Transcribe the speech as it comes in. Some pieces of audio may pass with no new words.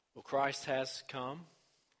Christ has come,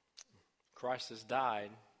 Christ has died,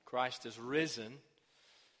 Christ is risen,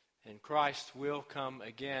 and Christ will come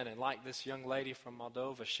again. And like this young lady from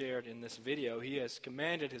Moldova shared in this video, he has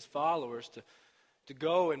commanded his followers to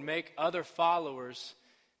go and make other followers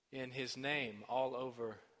in his name all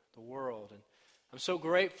over the world. And I'm so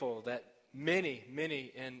grateful that many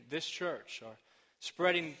in this church are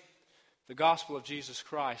spreading the gospel of Jesus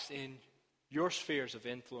Christ in your spheres of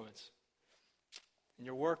influence, in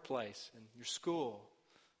your workplace, in your school,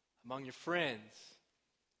 among your friends,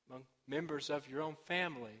 among members of your own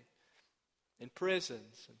family, in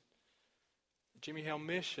prisons, and the Jimmy Hill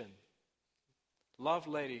Mission, Love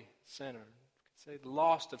Lady Center, say the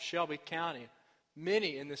Lost of Shelby County.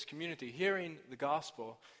 Many in this community hearing the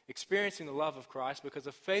gospel, experiencing the love of Christ because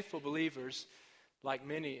of faithful believers like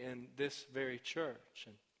many in this very church.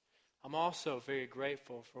 And I'm also very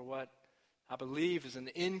grateful for what I believe is an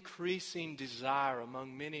increasing desire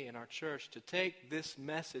among many in our church to take this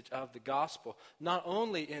message of the gospel not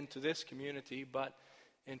only into this community but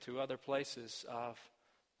into other places of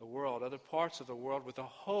the world, other parts of the world where the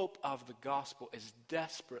hope of the gospel is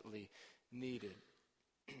desperately needed.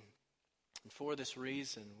 And for this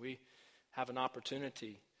reason, we have an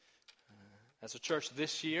opportunity as a church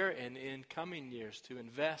this year and in coming years to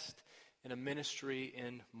invest in a ministry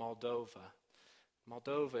in Moldova.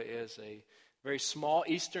 Moldova is a very small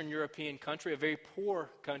Eastern European country, a very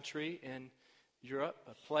poor country in Europe,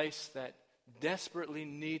 a place that desperately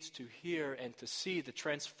needs to hear and to see the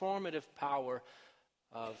transformative power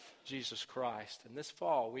of Jesus Christ. And this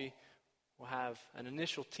fall, we will have an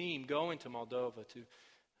initial team going to Moldova to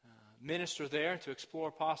minister there, to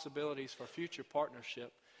explore possibilities for future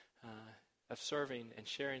partnership of serving and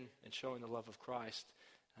sharing and showing the love of Christ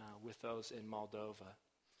with those in Moldova.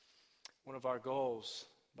 One of our goals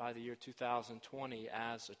by the year 2020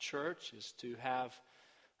 as a church is to have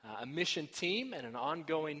a mission team and an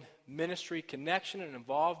ongoing ministry connection and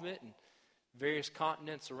involvement in various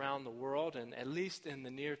continents around the world. And at least in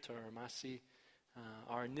the near term, I see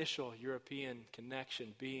our initial European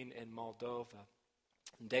connection being in Moldova.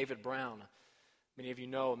 David Brown, many of you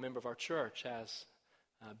know, a member of our church, has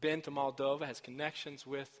been to Moldova, has connections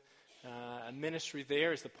with a ministry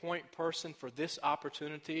there, is the point person for this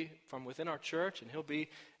opportunity from within our church, and he'll be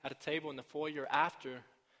at a table in the foyer after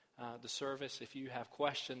the service if you have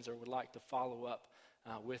questions or would like to follow up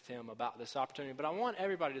with him about this opportunity. But I want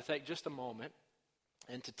everybody to take just a moment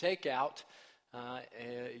and to take out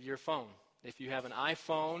your phone. If you have an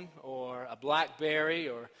iPhone or a BlackBerry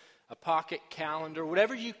or a pocket calendar,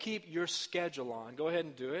 whatever you keep your schedule on, go ahead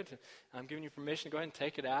and do it. I'm giving you permission to go ahead and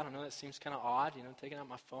take it out. I know that seems kind of odd, taking out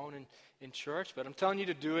my phone in church, but I'm telling you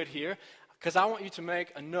to do it here because I want you to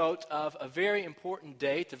make a note of a very important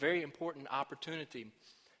date, a very important opportunity.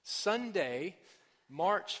 Sunday,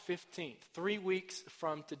 March 15th, 3 weeks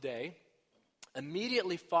from today,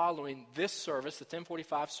 immediately following this service, the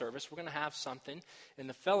 1045 service, we're going to have something in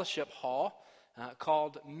the fellowship hall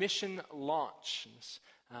called Mission Launch.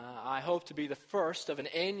 I hope to be the first of an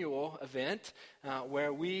annual event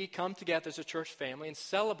where we come together as a church family and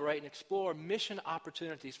celebrate and explore mission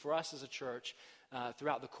opportunities for us as a church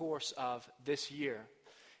throughout the course of this year.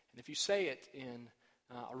 And if you say it in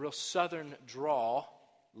a real southern drawl,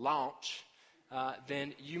 launch,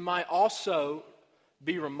 then you might also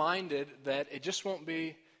be reminded that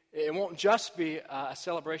it won't just be a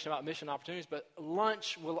celebration about mission opportunities, but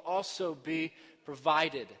lunch will also be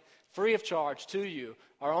provided free of charge to you.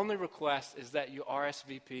 Our only request is that you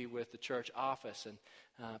RSVP with the church office, and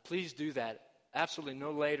please do that absolutely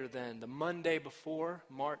no later than the Monday before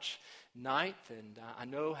March 9th. And I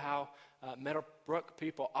know how Meadowbrook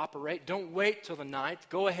people operate. Don't wait till the 9th.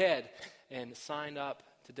 Go ahead and sign up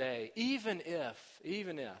today, even if,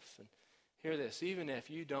 and hear this, even if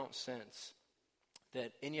you don't sense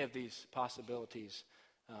that any of these possibilities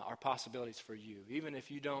are possibilities for you, even if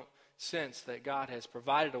you don't sense that God has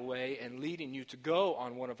provided a way and leading you to go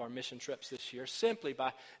on one of our mission trips this year, simply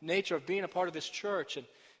by nature of being a part of this church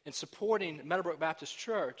and supporting Meadowbrook Baptist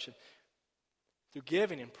Church, and through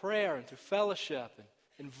giving and prayer and through fellowship and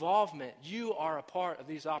involvement, you are a part of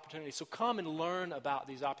these opportunities. So come and learn about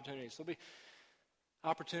these opportunities. There'll be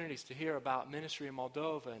opportunities to hear about ministry in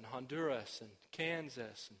Moldova and Honduras and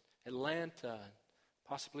Kansas and Atlanta and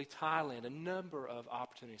possibly Thailand, a number of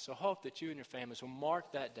opportunities. So hope that you and your families will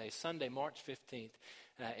mark that day, Sunday, March 15th,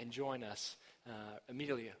 and join us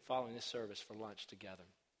immediately following this service for lunch together.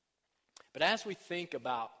 But as we think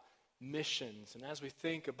about missions and as we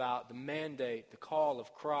think about the mandate, the call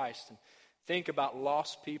of Christ, and think about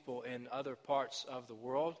lost people in other parts of the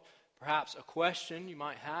world, perhaps a question you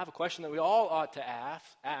might have, a question that we all ought to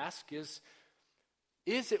ask is,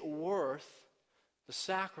 Is it worth the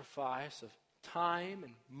sacrifice of time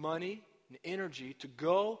and money and energy to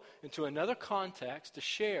go into another context to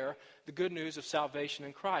share the good news of salvation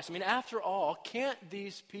in Christ? I mean, after all, can't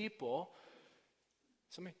these people,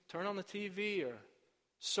 somebody turn on the TV or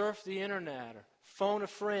surf the internet or phone a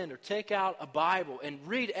friend or take out a Bible and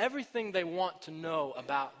read everything they want to know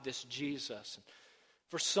about this Jesus?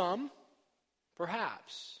 For some,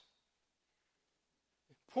 perhaps.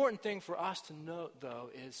 The important thing for us to note, though,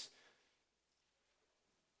 is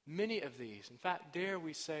many of these, in fact, dare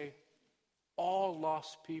we say, all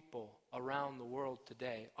lost people around the world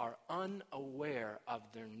today are unaware of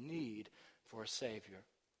their need for a Savior.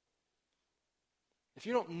 If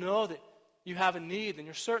you don't know that you have a need, then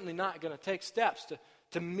you're certainly not going to take steps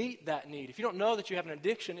to meet that need. If you don't know that you have an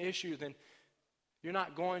addiction issue, then you're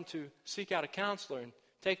not going to seek out a counselor and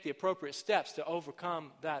take the appropriate steps to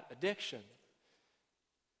overcome that addiction.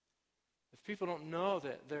 If people don't know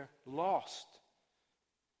that they're lost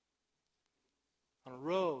on a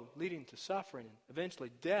road leading to suffering and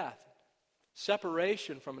eventually death,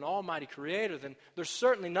 separation from an almighty creator, then they're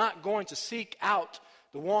certainly not going to seek out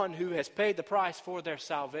the one who has paid the price for their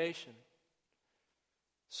salvation.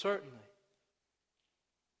 Certainly,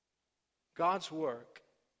 God's work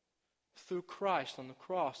through Christ on the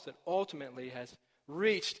cross that ultimately has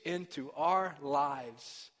reached into our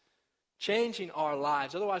lives, changing our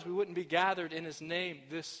lives. Otherwise, we wouldn't be gathered in His name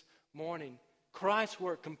this morning. Christ's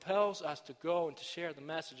work compels us to go and to share the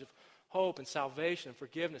message of hope and salvation and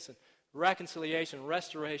forgiveness and reconciliation and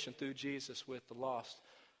restoration through Jesus with the lost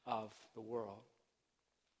of the world.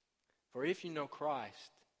 For if you know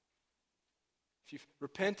Christ, if you've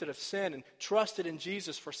repented of sin and trusted in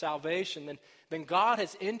Jesus for salvation, then God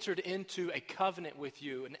has entered into a covenant with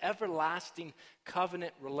you, an everlasting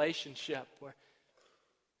covenant relationship where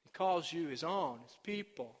He calls you His own, His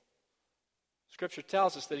people. Scripture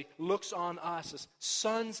tells us that He looks on us as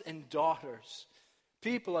sons and daughters,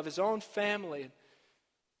 people of His own family,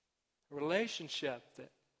 a relationship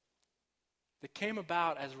that came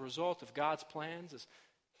about as a result of God's plans, as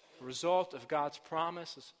a result of God's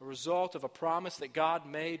promise, as a result of a promise that God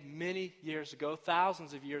made many years ago,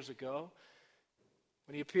 thousands of years ago,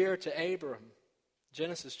 when He appeared to Abram.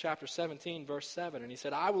 Genesis chapter 17, verse 7, and He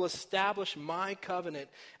said, "I will establish my covenant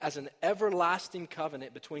as an everlasting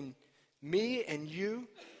covenant between me and you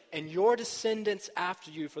and your descendants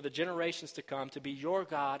after you for the generations to come, to be your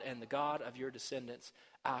God and the God of your descendants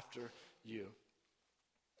after you."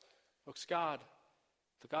 Folks, God,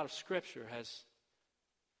 the God of Scripture, has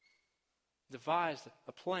devised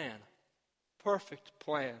a plan, perfect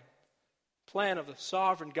plan of the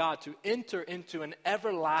sovereign God to enter into an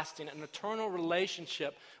everlasting and eternal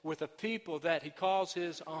relationship with a people that He calls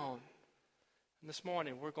His own. And this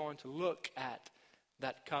morning we're going to look at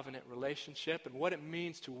that covenant relationship and what it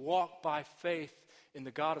means to walk by faith in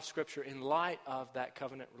the God of Scripture in light of that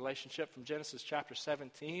covenant relationship from Genesis chapter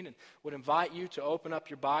 17. And would invite you to open up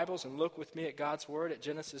your Bibles and look with me at God's Word at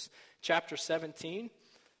Genesis chapter 17,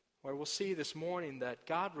 where we'll see this morning that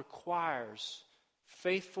God requires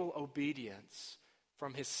faithful obedience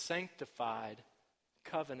from His sanctified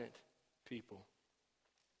covenant people.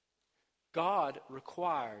 God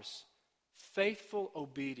requires faithful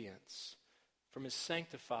obedience from His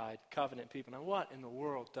sanctified covenant people. Now, what in the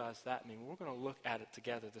world does that mean? We're going to look at it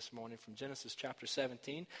together this morning from Genesis chapter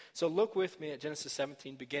 17. So look with me at Genesis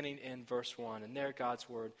 17, beginning in verse 1. And there God's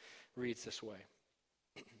Word reads this way.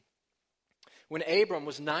 When Abram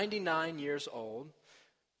was 99 years old,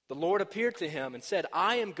 the Lord appeared to him and said,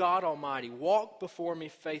 "I am God Almighty. Walk before me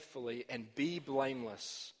faithfully and be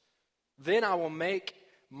blameless. Then I will make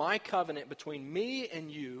my covenant between me and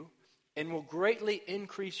you and will greatly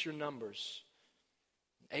increase your numbers."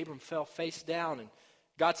 Abram fell face down, and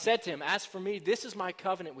God said to him, "As for me, this is my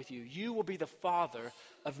covenant with you. You will be the father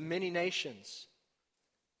of many nations.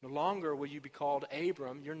 No longer will you be called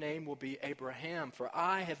Abram. Your name will be Abraham, for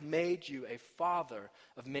I have made you a father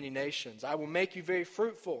of many nations. I will make you very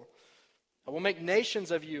fruitful. I will make nations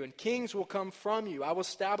of you, and kings will come from you. I will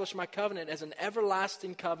establish my covenant as an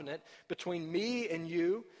everlasting covenant between me and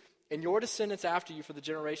you and your descendants after you for the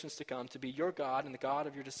generations to come, to be your God and the God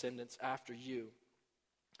of your descendants after you.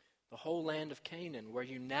 The whole land of Canaan, where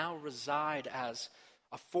you now reside as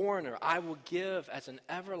a foreigner, I will give as an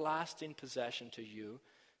everlasting possession to you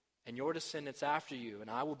and your descendants after you, and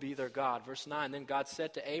I will be their God." Verse 9, then God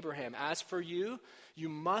said to Abraham, "As for you, you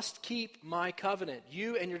must keep my covenant,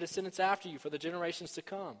 you and your descendants after you for the generations to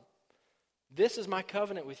come. This is my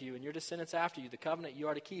covenant with you and your descendants after you, the covenant you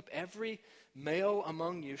are to keep. Every male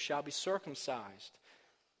among you shall be circumcised.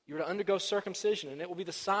 You are to undergo circumcision, and it will be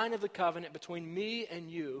the sign of the covenant between me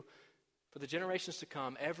and you For the generations to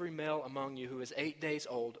come, every male among you who is 8 days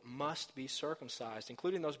old must be circumcised,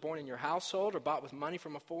 including those born in your household or bought with money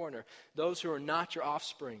from a foreigner, those who are not your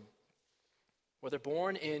offspring. Whether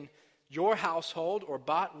born in your household or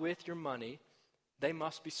bought with your money, they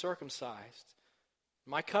must be circumcised.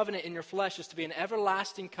 My covenant in your flesh is to be an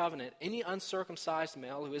everlasting covenant. Any uncircumcised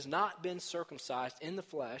male who has not been circumcised in the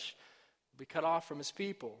flesh will be cut off from his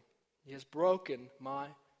people. He has broken my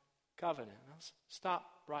covenant. Let's stop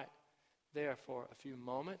right there for a few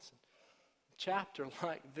moments. A chapter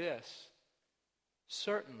like this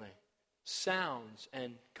certainly sounds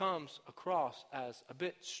and comes across as a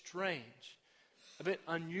bit strange, a bit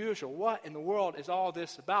unusual. What in the world is all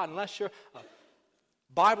this about? Unless you're a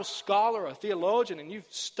Bible scholar, a theologian, and you've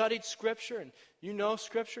studied Scripture and you know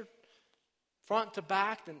Scripture front to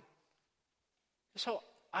back, then this whole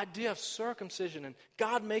idea of circumcision and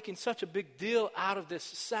God making such a big deal out of this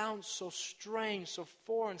sounds so strange, so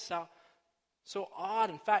foreign, so odd,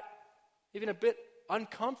 in fact, even a bit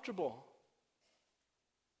uncomfortable.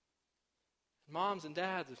 Moms and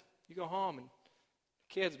dads, if you go home and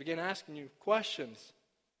kids begin asking you questions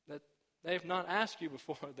that they've not asked you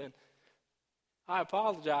before, then I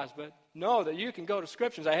apologize, but know that you can go to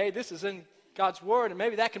Scripture and say, hey, this is in God's Word, and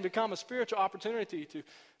maybe that can become a spiritual opportunity to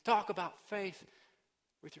talk about faith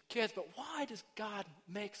with your kids. But why does God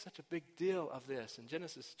make such a big deal of this in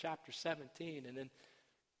Genesis chapter 17 and in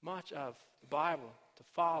much of the Bible to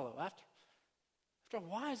follow? After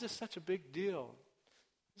why is this such a big deal?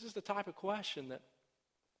 This is the type of question that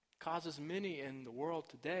causes many in the world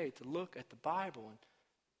today to look at the Bible and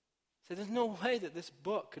say, there's no way that this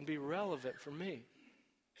book can be relevant for me.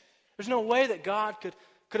 There's no way that God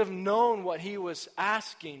could have known what he was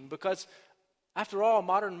asking, because after all,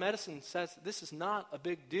 modern medicine says this is not a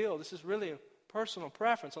big deal. This is really a personal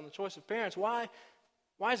preference on the choice of parents. Why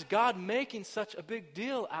is God making such a big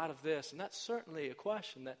deal out of this? And that's certainly a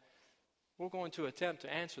question that we're going to attempt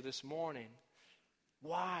to answer this morning.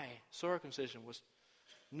 Why circumcision was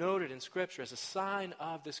noted in Scripture as a sign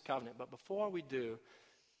of this covenant. But before we do,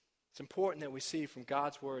 it's important that we see from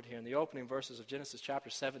God's Word here in the opening verses of Genesis chapter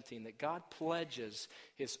 17 that God pledges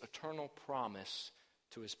his eternal promise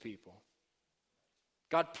to his people.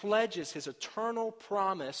 God pledges his eternal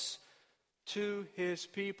promise to his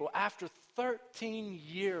people after 13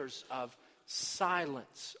 years of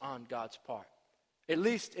silence on God's part, at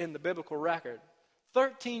least in the biblical record.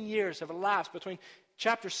 13 years have elapsed between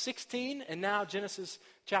chapter 16 and now Genesis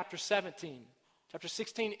chapter 17. Chapter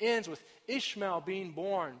 16 ends with Ishmael being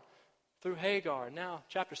born through Hagar. Now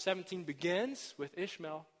chapter 17 begins with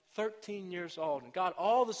Ishmael 13 years old. And God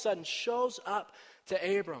all of a sudden shows up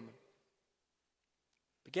to Abram,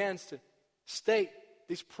 begins to state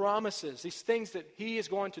these promises, these things that he is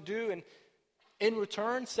going to do, and in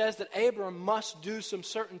return says that Abram must do some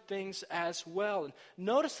certain things as well. And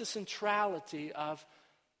notice the centrality of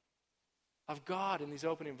God in these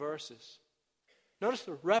opening verses. Notice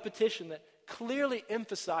the repetition that clearly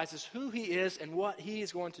emphasizes who he is and what he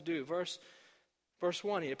is going to do. Verse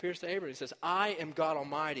 1, he appears to Abram. He says, I am God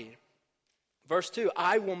Almighty. Verse 2,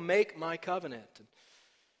 I will make my covenant. And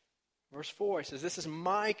verse 4, he says, this is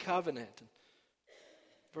my covenant. And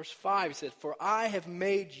verse 5, he said, for I have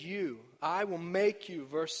made you. I will make you.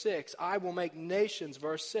 Verse 6, I will make nations.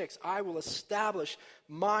 Verse 6, I will establish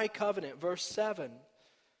my covenant. Verse 7.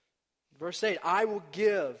 Verse 8, I will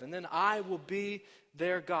give, and then I will be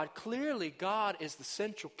their God. Clearly, God is the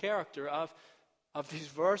central character of these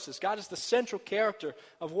verses. God is the central character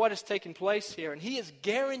of what is taking place here. And he is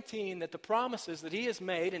guaranteeing that the promises that he has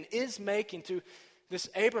made and is making to this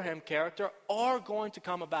Abraham character are going to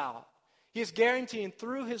come about. He is guaranteeing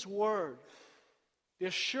through his word, the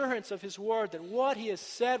assurance of his word, that what he has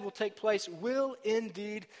said will take place will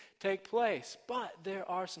indeed take place. But there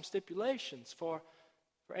are some stipulations for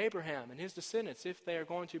Abraham and his descendants if they are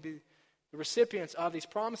going to be the recipients of these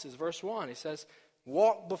promises. Verse 1, he says,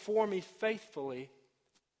 walk before me faithfully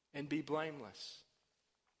and be blameless.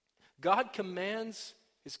 God commands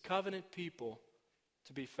his covenant people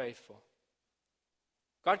to be faithful.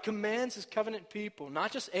 God commands his covenant people,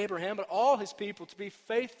 not just Abraham, but all his people, to be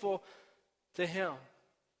faithful to him.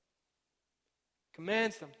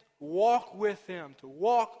 Commands them to walk with him, to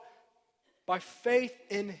walk by faith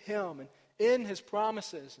in him and in his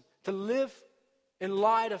promises, to live in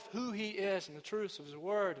light of who he is and the truths of his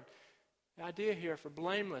word. And the idea here for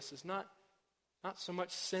blameless is not so much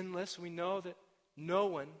sinless. We know that no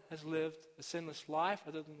one has lived a sinless life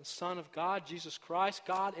other than the Son of God, Jesus Christ,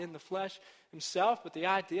 God in the flesh himself. But the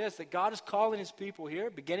idea is that God is calling his people here,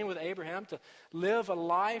 beginning with Abraham, to live a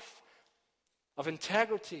life of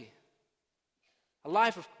integrity, a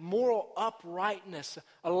life of moral uprightness,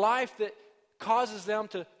 a life that causes them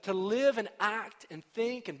to live and act and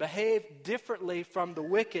think and behave differently from the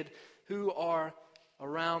wicked who are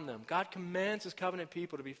around them. God commands His covenant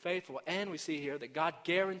people to be faithful, and we see here that God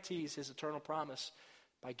guarantees His eternal promise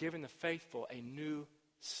by giving the faithful a new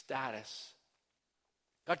status.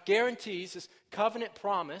 God guarantees His covenant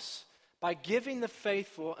promise by giving the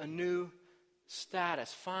faithful a new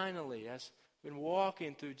status. Finally, as we've been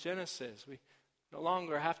walking through Genesis, we no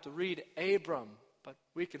longer have to read Abram, but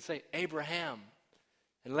we can say Abraham.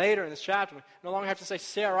 And later in this chapter, we no longer have to say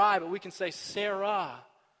Sarai, but we can say Sarah.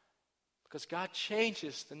 Because God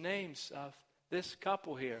changes the names of this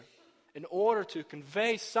couple here in order to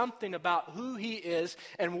convey something about who He is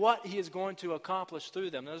and what He is going to accomplish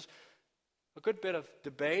through them. There's a good bit of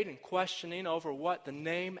debate and questioning over what the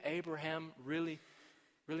name Abraham really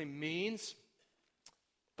means.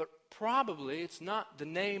 But probably it's not the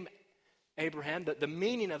name Abraham, the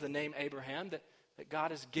meaning of the name Abraham that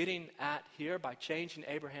God is getting at here by changing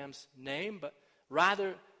Abraham's name, but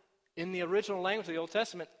rather in the original language of the Old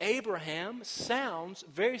Testament, Abraham sounds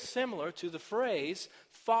very similar to the phrase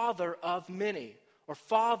father of many or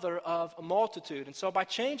father of a multitude. And so by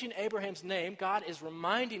changing Abraham's name, God is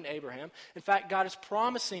reminding Abraham, in fact, God is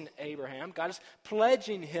promising Abraham, God is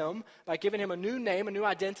pledging him by giving him a new name, a new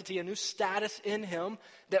identity, a new status in him,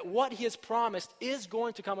 that what He has promised is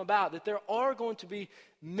going to come about, that there are going to be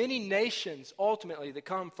many nations ultimately that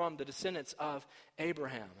come from the descendants of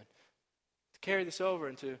Abraham. And to carry this over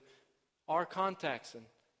into our context and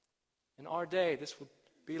in our day, this would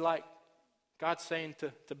be like God saying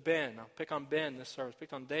to Ben, I'll pick on Ben this service,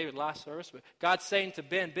 picked on David last service, but God saying to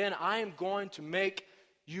Ben, I am going to make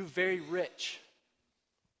you very rich.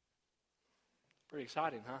 Pretty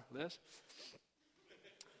exciting, huh, Liz?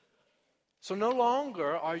 So no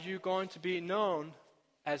longer are you going to be known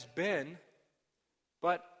as Ben,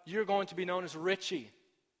 but you're going to be known as Richie,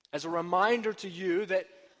 as a reminder to you that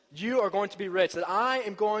you are going to be rich, that I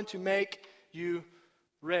am going to make you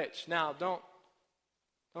rich. Now, don't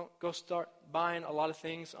go start buying a lot of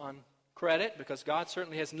things on credit, because God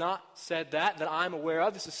certainly has not said that I'm aware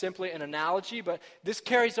of. This is simply an analogy, but this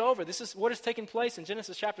carries over. This is what is taking place in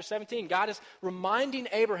Genesis chapter 17. God is reminding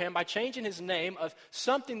Abraham by changing his name of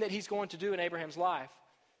something that He's going to do in Abraham's life.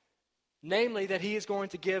 Namely, that He is going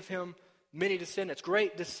to give him many descendants,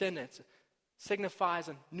 great descendants. It signifies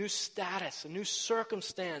a new status, a new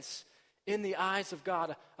circumstance in the eyes of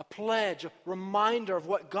God, a pledge, a reminder of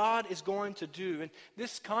what God is going to do. And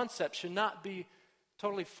this concept should not be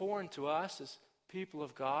totally foreign to us as people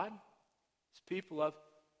of God, as people of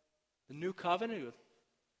the new covenant who have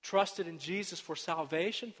trusted in Jesus for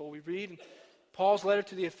salvation. For we read in Paul's letter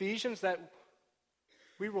to the Ephesians that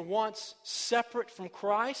we were once separate from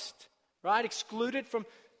Christ, right? Excluded from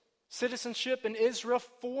citizenship in Israel,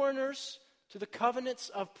 foreigners to the covenants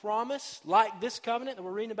of promise, like this covenant that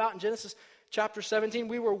we're reading about in Genesis chapter 17.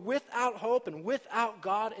 We were without hope and without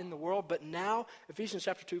God in the world, but now, Ephesians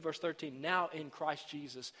chapter 2, verse 13, now in Christ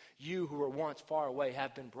Jesus, you who were once far away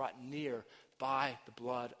have been brought near by the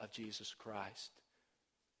blood of Jesus Christ.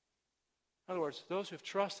 In other words, those who have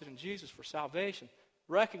trusted in Jesus for salvation,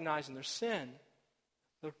 recognizing their sin,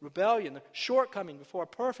 the rebellion, the shortcoming before a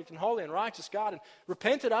perfect and holy and righteous God, and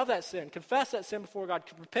repented of that sin, confessed that sin before God,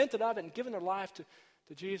 repented of it, and given their life to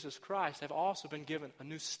Jesus Christ, have also been given a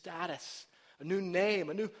new status, a new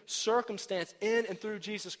name, a new circumstance in and through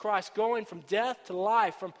Jesus Christ, going from death to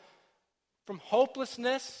life, from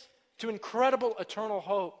hopelessness to incredible eternal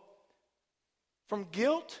hope, from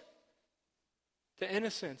guilt to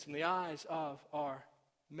innocence in the eyes of our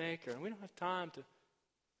Maker. And we don't have time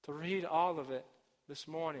to read all of it this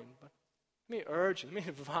morning, but let me urge you, let me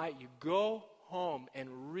invite you, go home and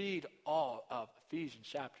read all of Ephesians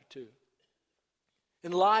chapter 2.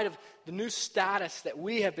 In light of the new status that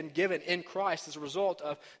we have been given in Christ as a result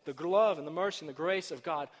of the love and the mercy and the grace of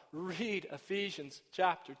God, read Ephesians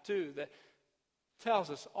chapter 2 that tells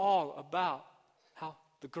us all about how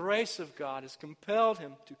the grace of God has compelled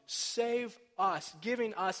Him to save us,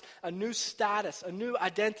 giving us a new status, a new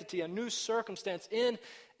identity, a new circumstance in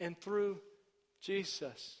and through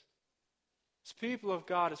Jesus. As people of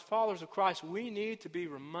God, as followers of Christ, we need to be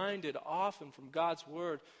reminded often from God's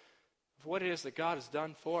Word of what it is that God has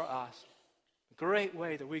done for us. A great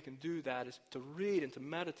way that we can do that is to read and to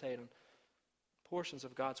meditate on portions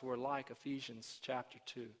of God's Word like Ephesians chapter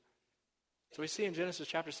 2. So we see in Genesis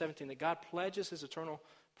chapter 17 that God pledges His eternal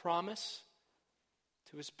promise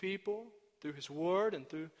to His people through His Word and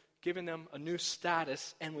through giving them a new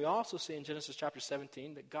status. And we also see in Genesis chapter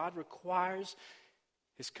 17 that God requires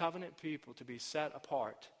His covenant people to be set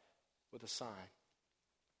apart with a sign.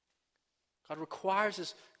 God requires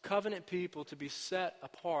His covenant people to be set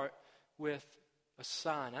apart with a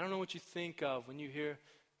sign. I don't know what you think of when you hear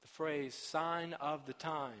the phrase, sign of the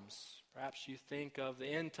times. Perhaps you think of the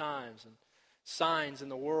end times and signs in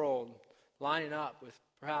the world lining up with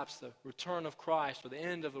perhaps the return of Christ or the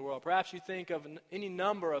end of the world. Perhaps you think of any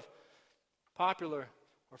number of popular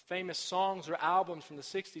or famous songs or albums from the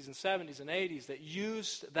 60s and 70s and 80s that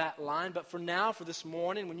used that line. But for now, for this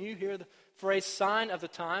morning, when you hear the phrase sign of the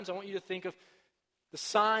times, I want you to think of the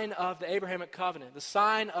sign of the Abrahamic covenant, the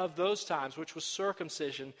sign of those times, which was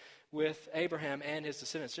circumcision with Abraham and his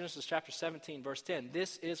descendants. Genesis chapter 17, verse 10.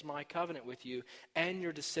 This is my covenant with you and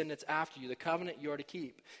your descendants after you, the covenant you are to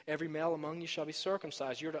keep. Every male among you shall be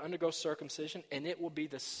circumcised. You are to undergo circumcision, and it will be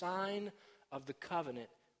the sign of the covenant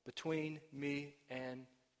between me and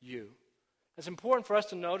you. It's important for us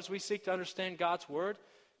to note as we seek to understand God's word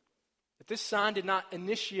that this sign did not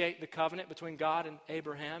initiate the covenant between God and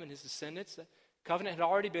Abraham and his descendants. The covenant had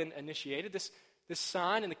already been initiated. This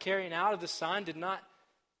sign and the carrying out of this sign did not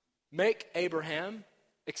make Abraham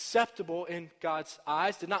acceptable in God's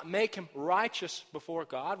eyes, did not make him righteous before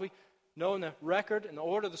God. We know in the record, in the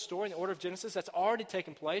order of the story, in the order of Genesis, that's already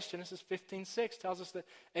taken place. Genesis 15:6 tells us that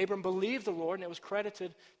Abram believed the Lord and it was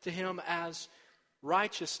credited to him as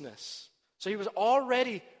righteousness. So he was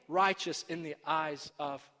already righteous in the eyes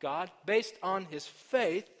of God based on his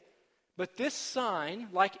faith. But this sign,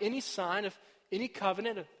 like any sign of any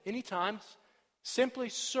covenant of any time, simply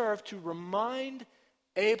served to remind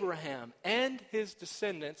Abraham and his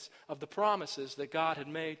descendants of the promises that God had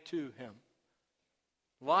made to him.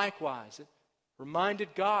 Likewise, it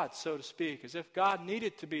reminded God, so to speak, as if God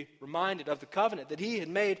needed to be reminded of the covenant that he had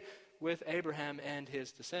made with Abraham and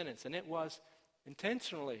his descendants. And it was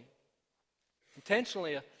intentionally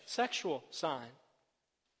a sexual sign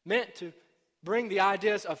meant to bring the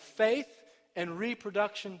ideas of faith and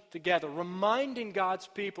reproduction together, reminding God's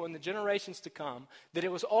people in the generations to come that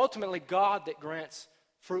it was ultimately God that grants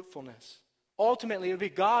fruitfulness. Ultimately, it would be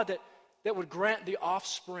God that would grant the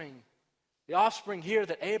offspring here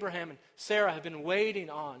that Abraham and Sarah have been waiting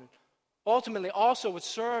on. Ultimately, also would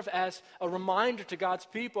serve as a reminder to God's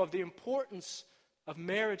people of the importance of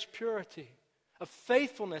marriage purity, of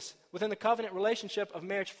faithfulness within the covenant relationship of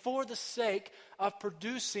marriage for the sake of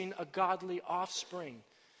producing a godly offspring.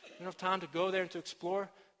 We don't have time to go there and to explore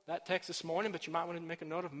that text this morning, but you might want to make a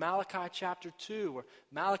note of Malachi chapter 2, where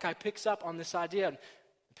Malachi picks up on this idea of the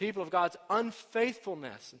people of God's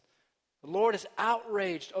unfaithfulness. The Lord is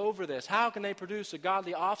outraged over this. How can they produce a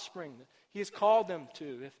godly offspring that He has called them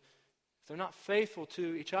to if they're not faithful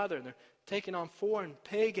to each other and they're taking on foreign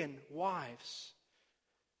pagan wives?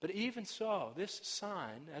 But even so, this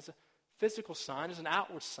sign, as a physical sign, as an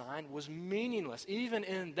outward sign, was meaningless, even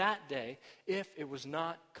in that day, if it was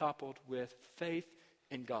not coupled with faith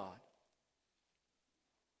in God.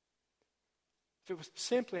 If it was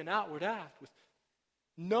simply an outward act with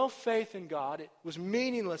no faith in God, it was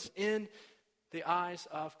meaningless in the eyes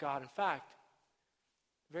of God. In fact,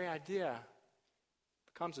 the very idea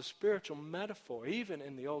becomes a spiritual metaphor, even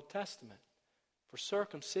in the Old Testament, for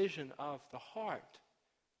circumcision of the heart,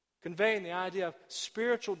 conveying the idea of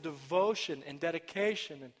spiritual devotion and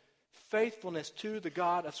dedication and faithfulness to the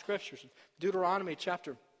God of Scriptures. Deuteronomy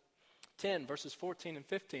chapter 10, verses 14 and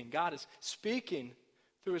 15, God is speaking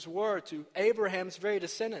through His Word to Abraham's very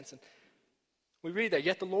descendants. And we read that,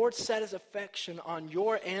 yet the Lord set His affection on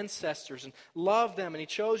your ancestors and loved them, and He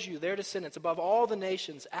chose you, their descendants, above all the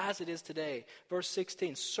nations as it is today. Verse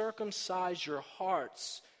 16, circumcise your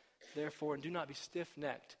hearts, therefore, and do not be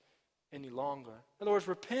stiff-necked any longer. In other words,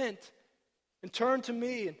 repent and turn to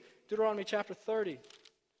me. In Deuteronomy chapter 30,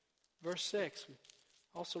 verse 6, we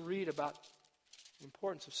also read about the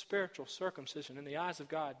importance of spiritual circumcision in the eyes of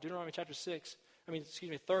God. Deuteronomy chapter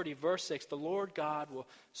 30, verse 6, the Lord God will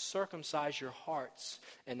circumcise your hearts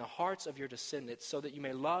and the hearts of your descendants so that you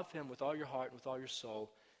may love Him with all your heart and with all your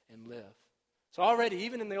soul and live. So already,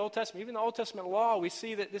 even in the Old Testament, even the Old Testament law, we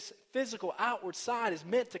see that this physical outward sign is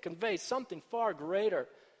meant to convey something far greater.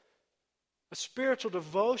 A spiritual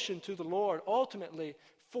devotion to the Lord, ultimately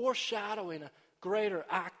foreshadowing a greater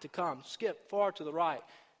act to come. Skip far to the right.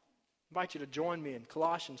 I invite you to join me in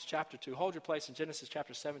Colossians chapter 2. Hold your place in Genesis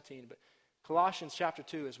chapter 17, but Colossians chapter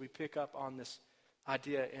 2 as we pick up on this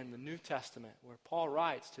idea in the New Testament where Paul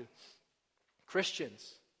writes to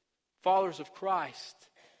Christians, followers of Christ,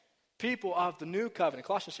 people of the new covenant.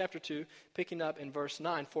 Colossians chapter 2, picking up in verse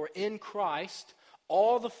 9, for in Christ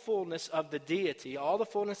all the fullness of the deity, all the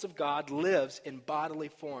fullness of God lives in bodily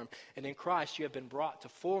form, and in Christ you have been brought to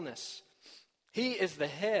fullness. He is the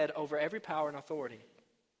head over every power and authority.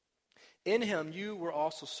 In Him you were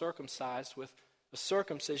also circumcised with a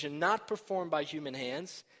circumcision not performed by human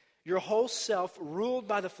hands. Your whole self, ruled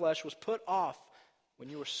by the flesh, was put off when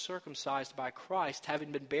you were circumcised by Christ,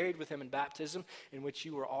 having been buried with him in baptism, in which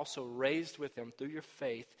you were also raised with him through your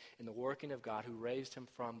faith in the working of God who raised him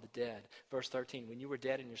from the dead. Verse 13, when you were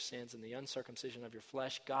dead in your sins and the uncircumcision of your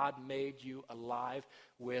flesh, God made you alive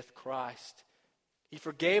with Christ. He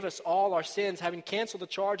forgave us all our sins, having canceled the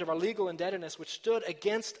charge of our legal indebtedness which stood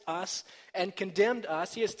against us and condemned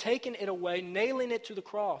us. He has taken it away, nailing it to the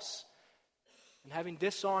cross. And having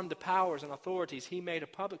disarmed the powers and authorities, he made a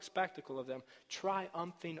public spectacle of them,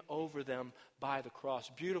 triumphing over them by the cross.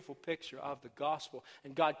 Beautiful picture of the gospel.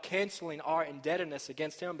 And God canceling our indebtedness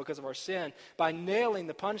against him because of our sin by nailing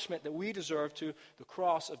the punishment that we deserve to the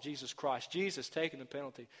cross of Jesus Christ. Jesus taking the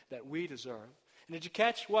penalty that we deserve. And did you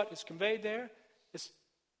catch what is conveyed there? It's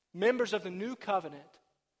members of the new covenant.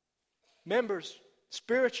 Members,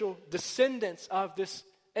 spiritual descendants of this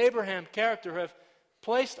Abraham character who have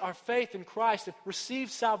placed our faith in Christ and received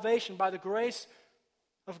salvation by the grace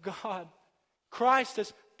of God. Christ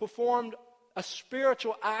has performed a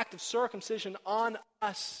spiritual act of circumcision on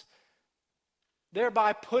us,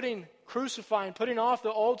 thereby putting off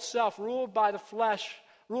the old self, ruled by the flesh,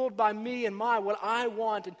 ruled by me and what I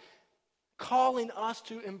want, and calling us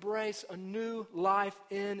to embrace a new life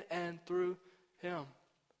in and through him.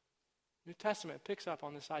 New Testament picks up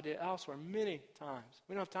on this idea elsewhere many times.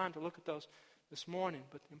 We don't have time to look at those this morning,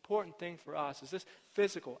 but the important thing for us is this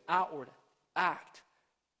physical, outward act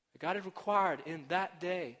that God had required in that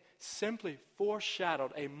day simply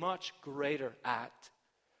foreshadowed a much greater act,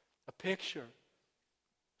 a picture,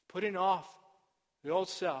 putting off the old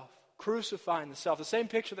self, crucifying the self, the same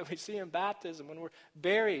picture that we see in baptism when we're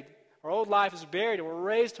buried. Our old life is buried and we're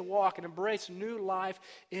raised to walk and embrace new life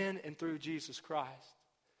in and through Jesus Christ.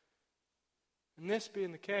 And this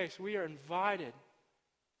being the case, we are invited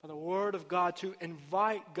by the Word of God to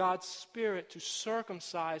invite God's Spirit to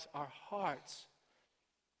circumcise our hearts.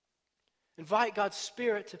 Invite God's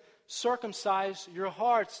Spirit to circumcise your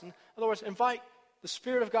hearts. In other words, invite the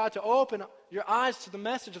Spirit of God to open your eyes to the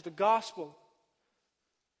message of the gospel.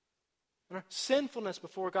 And our sinfulness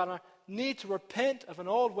before God, and our need to repent of an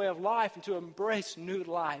old way of life and to embrace new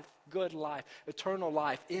life, good life, eternal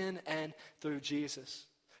life in and through Jesus.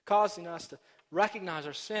 Causing us to recognize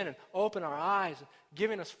our sin and open our eyes, and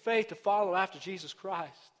giving us faith to follow after Jesus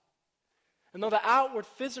Christ. And though the outward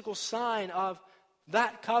physical sign of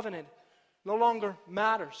that covenant no longer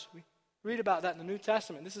matters, we read about that in the New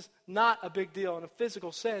Testament. This is not a big deal in a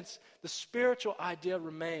physical sense. The spiritual idea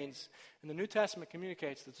remains. And the New Testament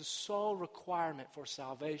communicates that the sole requirement for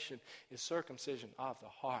salvation is circumcision of the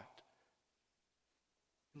heart.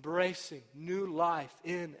 Embracing new life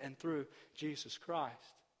in and through Jesus Christ.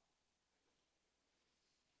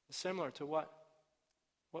 Similar to what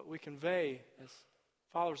we convey as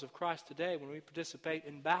followers of Christ today when we participate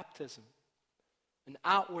in baptism. An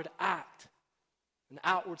outward act, an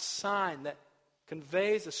outward sign that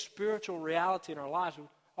conveys a spiritual reality in our lives. We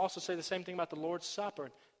also say the same thing about the Lord's Supper,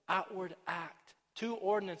 an outward act. Two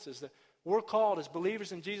ordinances that we're called as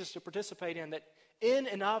believers in Jesus to participate in that in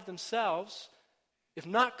and of themselves, if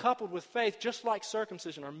not coupled with faith, just like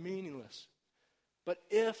circumcision, are meaningless. But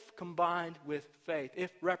if combined with faith,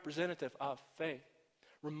 if representative of faith,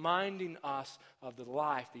 reminding us of the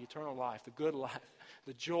life, the eternal life, the good life,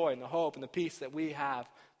 the joy and the hope and the peace that we have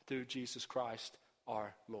through Jesus Christ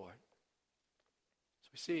our Lord. So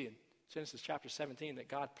we see in Genesis chapter 17 that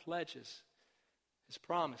God pledges his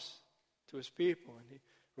promise to his people, and he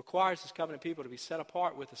requires his covenant people to be set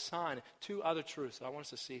apart with a sign. Two other truths that I want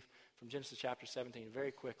us to see from Genesis chapter 17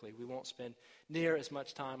 very quickly. We won't spend near as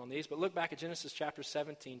much time on these, but look back at Genesis chapter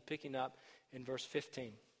 17, picking up in verse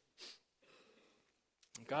 15.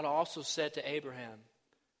 God also said to Abraham,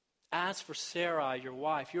 "As for Sarai, your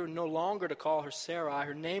wife, you are no longer to call her Sarai.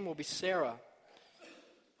 Her name will be Sarah.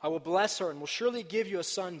 I will bless her and will surely give you a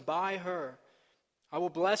son by her. I will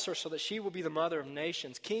bless her so that she will be the mother of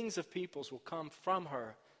nations. Kings of peoples will come from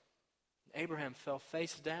her." Abraham fell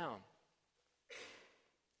face down.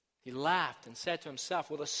 He laughed and said to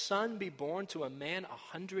himself, "Will a son be born to a man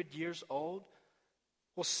 100 years old?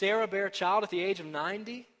 Will Sarah bear a child at the age of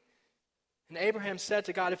 90? And Abraham said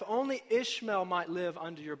to God, "If only Ishmael might live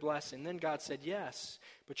under your blessing." Then God said, "Yes,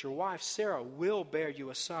 but your wife Sarah will bear you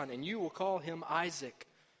a son, and you will call him Isaac.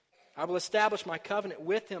 I will establish my covenant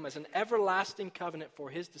with him as an everlasting covenant for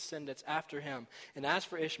his descendants after him. And as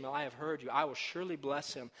for Ishmael, I have heard you. I will surely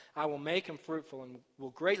bless him. I will make him fruitful and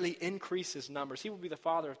will greatly increase his numbers. He will be the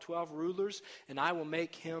father of 12 rulers, and I will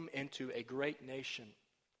make him into a great nation.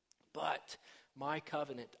 But my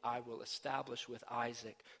covenant I will establish with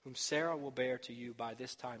Isaac, whom Sarah will bear to you by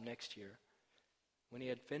this time next year." When he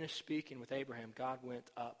had finished speaking with Abraham, God went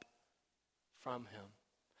up from him.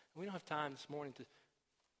 We don't have time this morning to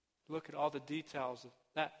look at all the details of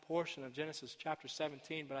that portion of Genesis chapter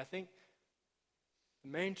 17, but I think the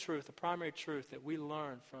main truth, the primary truth that we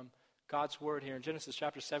learn from God's word here in Genesis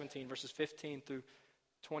chapter 17, verses 15 through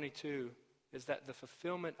 22, is that the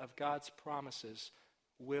fulfillment of God's promises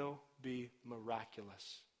will be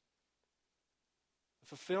miraculous. The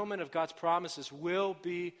fulfillment of God's promises will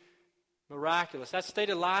be miraculous. As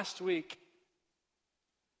stated last week,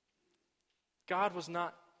 God was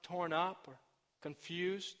not torn up or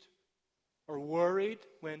confused or worried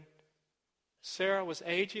when Sarah was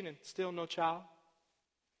aging and still no child.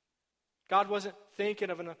 God wasn't thinking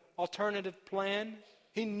of an alternative plan.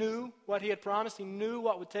 He knew what he had promised. He knew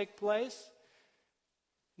what would take place.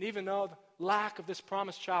 And even though the lack of this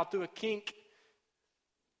promised child threw a kink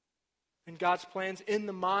in God's plans in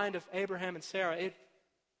the mind of Abraham and Sarah, it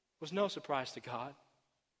was no surprise to God.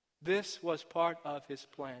 This was part of his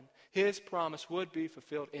plan. His promise would be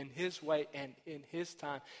fulfilled in his way and in his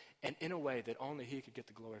time and in a way that only he could get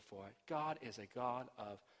the glory for it. God is a God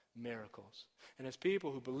of miracles. And as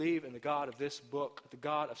people who believe in the God of this book, the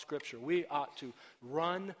God of Scripture, we ought to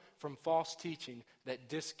run from false teaching that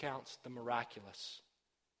discounts the miraculous.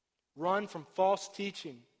 Run from false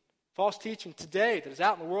teaching today that is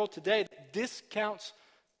out in the world today that discounts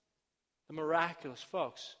the miraculous,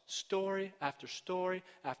 folks. Story after story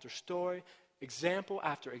after story, example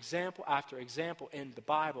after example after example in the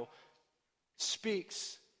Bible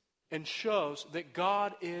speaks and shows that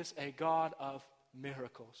God is a God of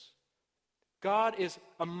miracles. God is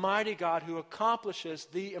a mighty God who accomplishes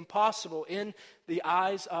the impossible in the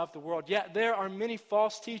eyes of the world. Yet there are many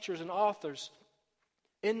false teachers and authors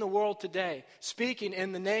in the world today speaking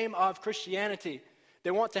in the name of Christianity.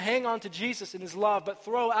 They want to hang on to Jesus and his love, but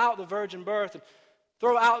throw out the virgin birth and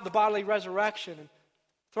throw out the bodily resurrection and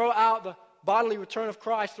throw out the bodily return of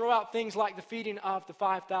Christ, throw out things like the feeding of the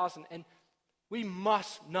 5,000. And we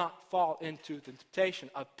must not fall into the temptation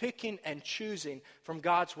of picking and choosing from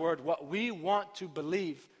God's word what we want to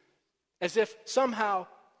believe, as if somehow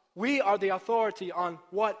we are the authority on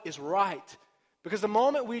what is right. Because the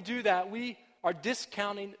moment we do that, we are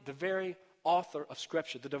discounting the very author of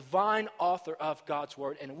Scripture, the divine author of God's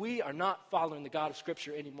word, and we are not following the God of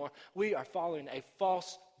Scripture anymore. We are following a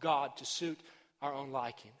false God to suit our own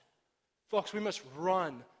liking. Folks, we must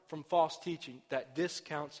run from false teaching that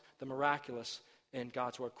discounts the miraculous in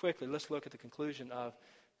God's word. Quickly, let's look at the conclusion of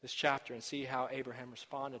this chapter and see how Abraham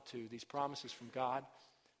responded to these promises from God,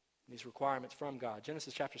 these requirements from God.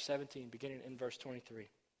 Genesis chapter 17, beginning in verse 23.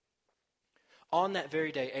 On that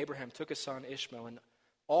very day, Abraham took his son Ishmael and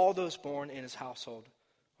all those born in his household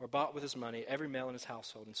or bought with his money, every male in his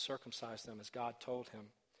household, and circumcised them as God told him.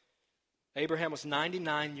 Abraham was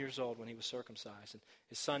 99 years old when he was circumcised, and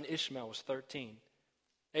his son Ishmael was 13.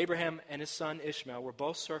 Abraham and his son Ishmael were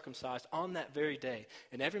both circumcised on that very day,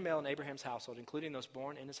 and every male in Abraham's household, including those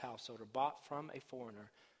born in his household or bought from a foreigner,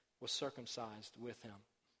 was circumcised with him.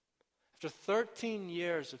 After 13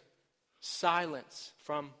 years of silence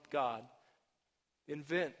from God,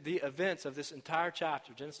 the events of this entire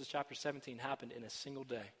chapter, Genesis chapter 17, happened in a single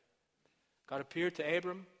day. God appeared to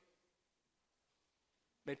Abram,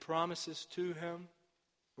 made promises to him,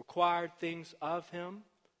 required things of him,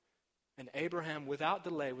 and Abraham, without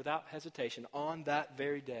delay, without hesitation, on that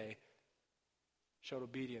very day, showed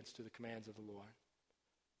obedience to the commands of the Lord.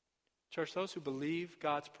 Church, those who believe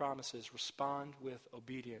God's promises respond with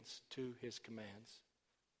obedience to his commands.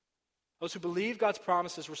 Those who believe God's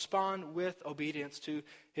promises respond with obedience to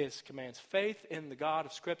his commands. Faith in the God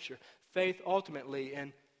of Scripture, faith ultimately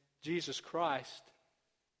in Jesus Christ,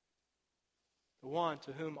 the one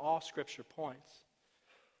to whom all Scripture points,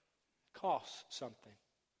 costs something.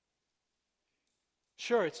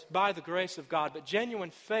 Sure, it's by the grace of God, but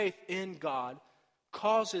genuine faith in God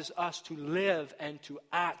causes us to live and to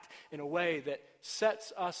act in a way that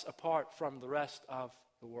sets us apart from the rest of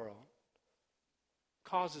the world.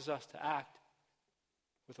 Causes us to act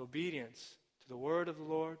with obedience to the word of the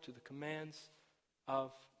Lord, to the commands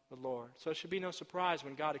of the Lord. So it should be no surprise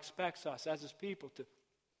when God expects us as his people to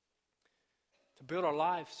build our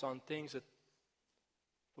lives on things that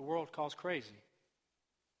the world calls crazy.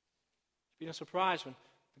 It should be no surprise when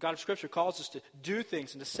the God of Scripture calls us to do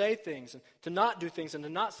things and to say things and to not do things and to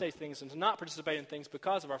not say things and to not participate in things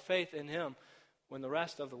because of our faith in him when the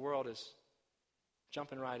rest of the world is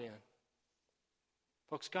jumping right in.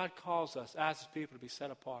 Folks, God calls us as his people to be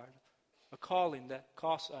set apart, a calling that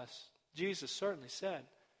costs us. Jesus certainly said,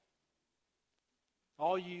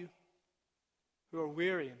 all you who are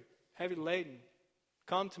weary and heavy laden,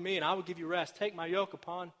 come to me and I will give you rest. Take my yoke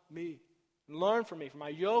upon me. Learn from me, for my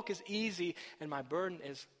yoke is easy and my burden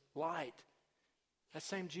is light. That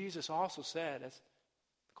same Jesus also said, as the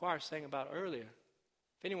choir sang about earlier,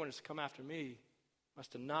 if anyone is to come after me,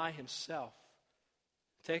 must deny himself,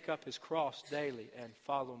 take up his cross daily, and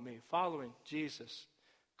follow me. Following Jesus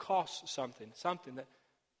costs something that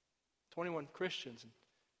 21 Christians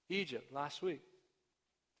in Egypt last week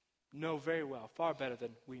know very well, far better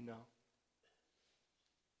than we know.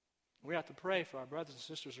 We have to pray for our brothers and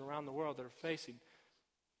sisters around the world that are facing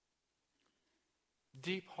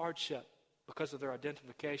deep hardship because of their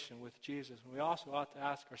identification with Jesus. And we also ought to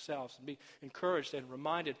ask ourselves and be encouraged and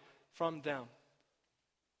reminded from them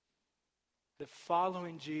that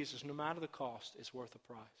following Jesus, no matter the cost, is worth the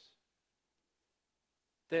price.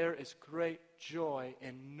 There is great joy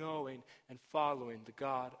in knowing and following the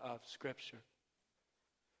God of Scripture.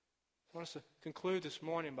 I want us to conclude this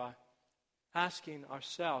morning by asking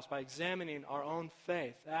ourselves, by examining our own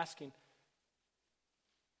faith, asking,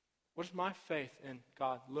 what does my faith in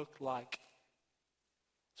God look like?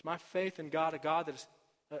 Is my faith in God a God that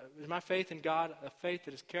is my faith in God a faith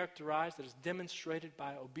that is characterized, that is demonstrated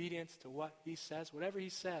by obedience to what He says? Whatever He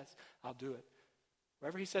says, I'll do it.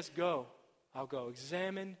 Wherever He says go, I'll go.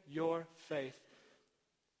 Examine your faith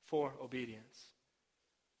for obedience.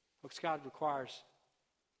 Folks, God requires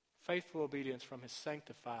faithful obedience from His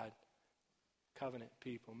sanctified covenant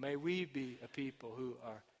people. May we be a people who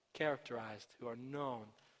are characterized, who are known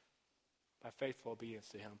by faithful obedience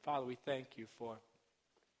to Him. Father, we thank You for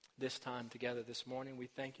this time together this morning. We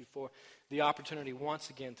thank You for the opportunity once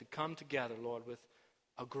again to come together, Lord, with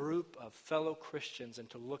a group of fellow Christians and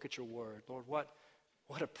to look at Your Word. Lord, what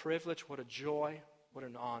a privilege, what a joy, what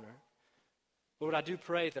an honor. Lord, I do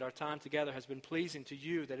pray that our time together has been pleasing to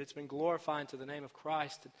You, that it's been glorifying to the name of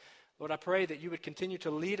Christ. And Lord, I pray that You would continue to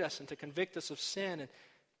lead us and to convict us of sin and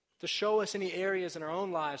to show us any areas in our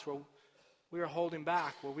own lives where we are holding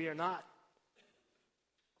back, where we are not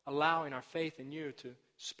allowing our faith in You to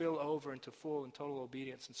spill over into full and total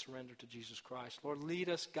obedience and surrender to Jesus Christ. Lord, lead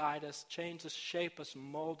us, guide us, change us, shape us,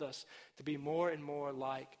 mold us to be more and more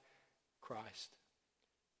like Christ.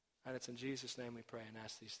 And it's in Jesus' name we pray and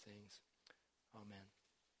ask these things. Amen.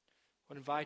 I would invite